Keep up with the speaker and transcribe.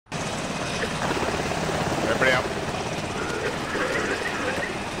Somebody out.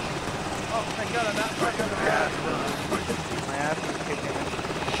 Oh, thank God I'm not stuck on the path. My ass is kicking in.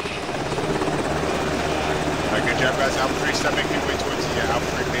 Alright, good job, guys. Alpha 3, start making your way towards the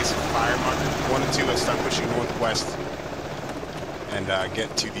Alpha 3 basic fire marker. 1 and 2, let's start pushing northwest and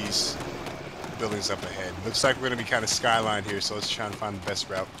get to these buildings up ahead. Looks like we're going to be kind of skylined here, so let's try and find the best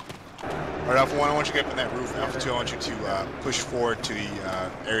route. Alright, Alpha 1, I want you to get up on that roof. Alpha 2, I want you to push forward to the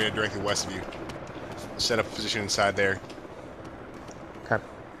area directly west of you. Set up a position inside there. Okay.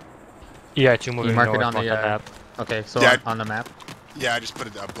 Yeah, 2 moving You mark north it on the map. Okay, so Yeah, on the map. Yeah, I just put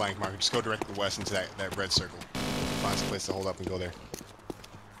a blank marker. Just go directly west into that red circle. Find some place to hold up and go there.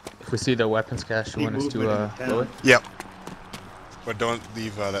 If we see the weapons cache, you want us to blow it? Yep. But don't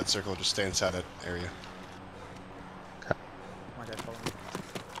leave that circle. Just stay inside that area.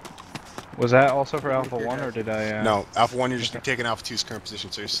 Was that also for Alpha 1 or did I... No, Alpha 1, you're just taking Alpha 2's current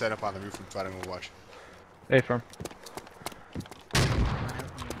position, so you're set up on the roof and providing a watch. A-firm.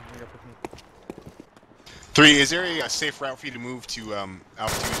 3, is there a safe route for you to move to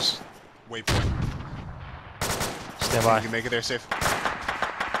Alpha 2's waypoint? Stand by. You can make it there safe?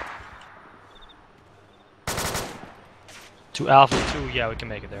 To Alpha 2, yeah, we can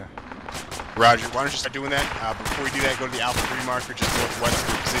make it there. Roger, why don't you start doing that? But before you do that, go to the Alpha 3 marker, just northwest of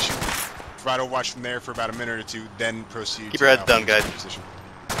your position. Provide overwatch from there for about a minute or two, then proceed. Keep your heads down, guys. Position.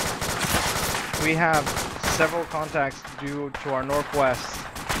 We have several contacts due to our northwest.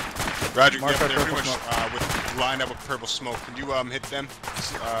 Roger, Mark yep, our they're pretty purple much lined up with purple smoke. Can you hit them,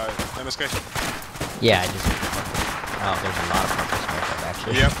 MSK? Yeah, I just... Oh, there's a lot of purple smoke up,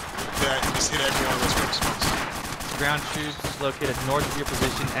 actually. Yep, just hit every one of those purple smokes. Ground troops located north of your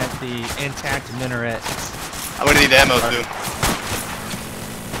position at the intact minaret. I'm gonna need ammo soon.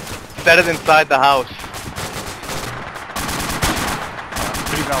 Set it inside the house.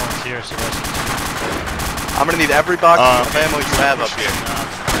 3 volunteers, so that's... I'm gonna need every box of ammo you have up here.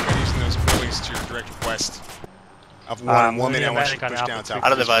 Using those buildings to your direct west. Alpha 1 and 1 minute, I want you to push down to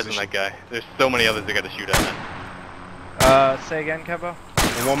Out of the visor on that guy. There's so many others that gotta shoot at me. Say again, Kevo?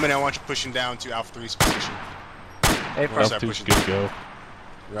 In 1 minute, I want you pushing down to Alpha 3's position. A-firm. Alpha 2's good to go.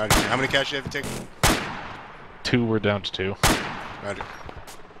 Roger. How many caches have you taken? 2, we're down to 2. Roger.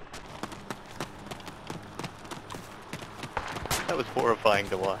 That was horrifying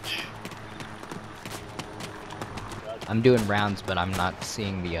to watch. I'm doing rounds, but I'm not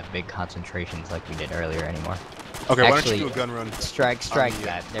seeing the big concentrations like we did earlier anymore. Okay, why don't Actually, you do a gun run? Strike the,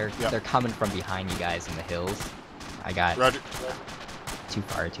 that. They're coming from behind you guys in the hills. I got Roger. 2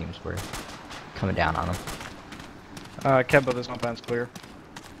 fire teams were coming down on them. Kevo, this one plan's clear.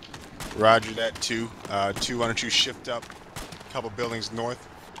 Roger that, 2. 2, why don't you shift up a couple buildings north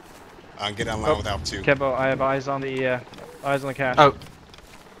and get online with Alpha 2. Kevo, I have eyes on the cache. Oh.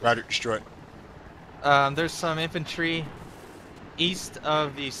 Roger, destroy it. There's some infantry east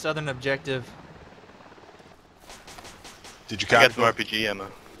of the southern objective. Did you I copy? got some RPG ammo.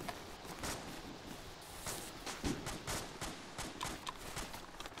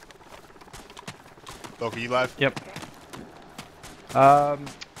 Loki, you live? Yep.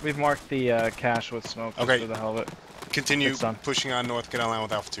 We've marked the cache with smoke just Okay. for the hell of it. Continue It's done. pushing on north, get online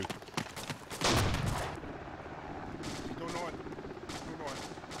with Alpha 2. Go north. Go north.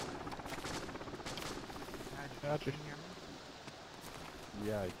 Gotcha.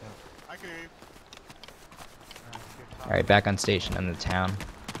 Yeah, I can. I can hear you. Alright, back on station in the town.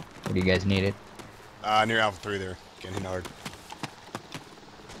 What do you guys needed? Near Alpha 3 there. Getting hit hard.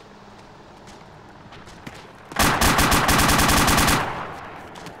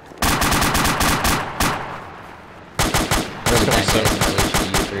 What are the guys in relation to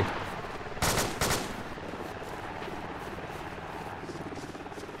you 3?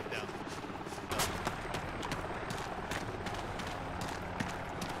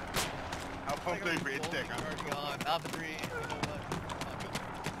 I'll pump 3 for each deck. Alpha 3.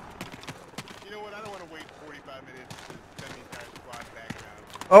 You know what? I don't want to wait 45 minutes to send these guys squad back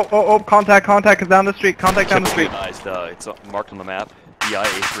around. Oh, contact is down the street, contact down the street. It's marked on the map.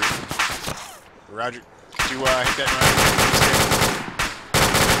 EIA3. Roger. Could you hit that run?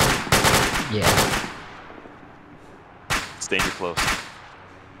 Yeah. It's danger close.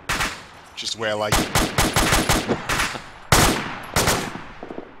 Just the way I like it.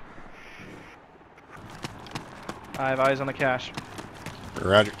 I have eyes on the cache.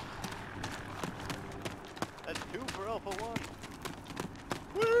 Roger. That's 2 for Alpha 1.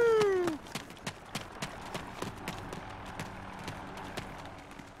 Woo!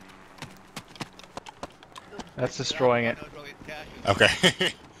 That's destroying it. Okay.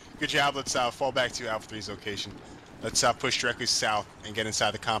 Good job. Let's fall back to Alpha 3's location. Let's push directly south and get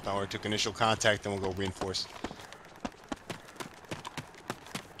inside the compound where it took initial contact, then we'll go reinforce.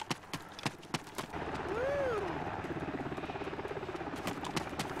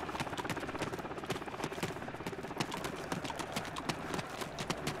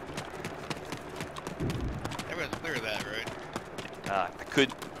 Everyone's clear of that, right? I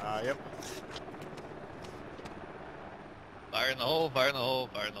could. Yep. Fire in the hole, fire in the hole,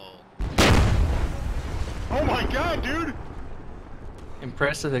 fire in the hole. Oh my god, dude!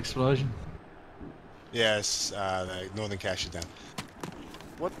 Impressive explosion. Yes, the northern cache is down.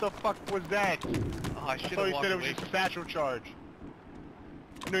 What the fuck was that? Oh, I I should thought have you walked said it was away just a from satchel charge.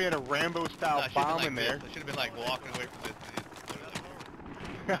 I knew you had a Rambo-style bomb in there. I should have been like walking away from this.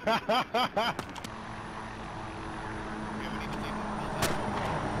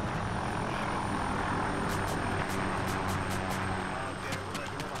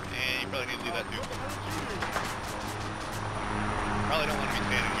 And you probably need to do that too. Probably don't want to be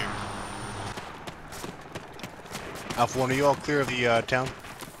standing here. Alpha 1, are you all clear of the town?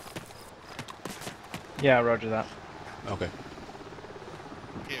 Yeah, roger that. Okay.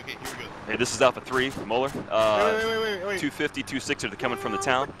 Okay, here we go. Hey, this is Alpha 3 from Moeller. Wait. 250, 260 are coming from the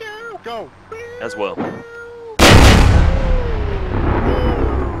town Go! as well. Okay,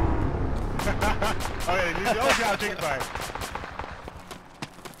 oh god, take it back.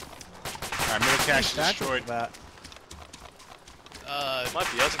 Alright, middle cache destroyed. Might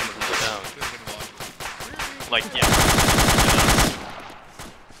be us coming from the town. Like, yeah.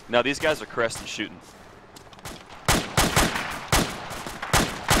 Now these guys are cresting shooting.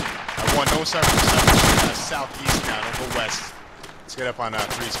 One, don't start from southeast now, don't go west. Let's get up on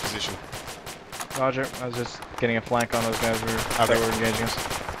 3's position. Roger. I was just getting a flank on those guys that were engaging us.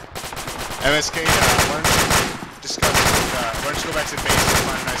 MSK, why don't you go back to the base and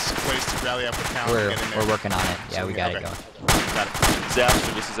find a nice place to rally up the town and get in there. We're working on it. Yeah, we got it going. Got it. Zap,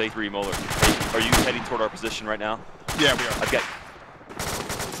 so this is A3 Moeller. Hey, are you heading toward our position right now? Yeah, we are. I've got...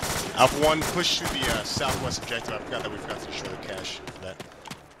 Alpha 1, push to the southwest objective. I forgot that we forgot to destroy the cache for that.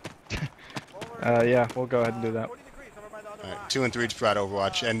 Yeah, we'll go ahead and do that. Alright, 2 and 3 to provide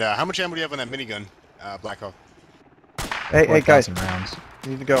overwatch. And how much ammo do you have on that minigun, Blackhawk? Hey guys, rounds. We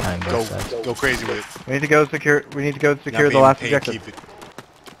need to go. Go crazy with it. We need to go secure. We need to go secure the last objective. Keep it.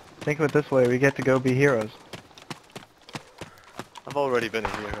 Think of it this way: we get to go be heroes. I've already been a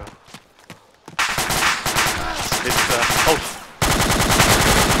hero. It's, oh.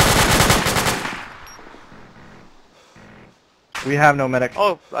 We have no medic.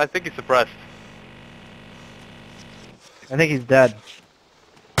 Oh, I think he's suppressed. I think he's dead.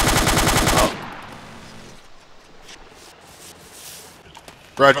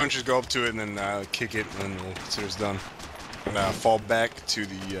 Roger, why don't you just go up to it and then kick it, and then we'll consider it's done. And fall back to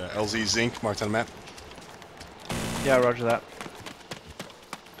the LZ zinc marked on the map. Yeah, roger that.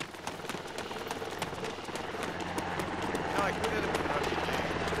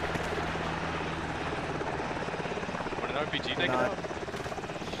 Would an RPG take it out?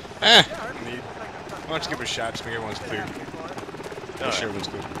 Need. Why don't you give it a shot, just make everyone's clear. Make sure everyone's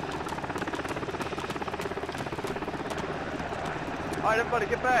clear. Alright, everybody,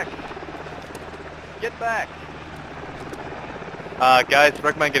 get back. Get back. Guys,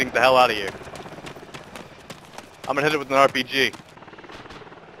 recommend getting the hell out of here. I'm gonna hit it with an RPG.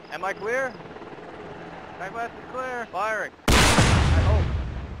 Am I clear? Backblast is clear. Firing. I hope.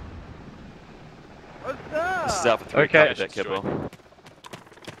 What's up? This is Alpha 3. Okay. Copy that, Kippo.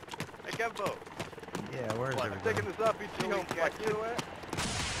 Hey, Kempo. Yeah, where is I'm taking this RPG home.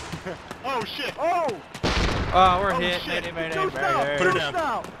 Oh shit! Oh! Oh, we're Oh, hit. shit. Mayday, Deuce south! Put her Deuce down.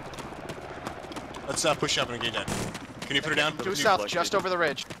 south! Let's push up and engage that. Can you put it down? Due south, just over the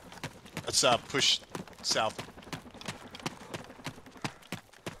ridge. Let's push south.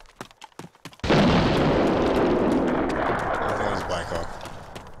 I think that was a Blackhawk.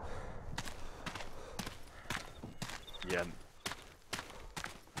 Yeah.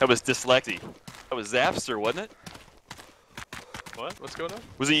 That was Dyslexy. That was Zapster, wasn't it? What? What's going on?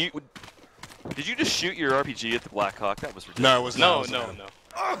 Was it you? Did you just shoot your RPG at the Blackhawk? That was ridiculous. No, it was not. No.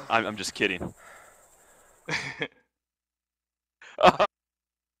 I'm just kidding.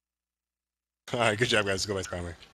 Alright, good job guys, let's go back to primary.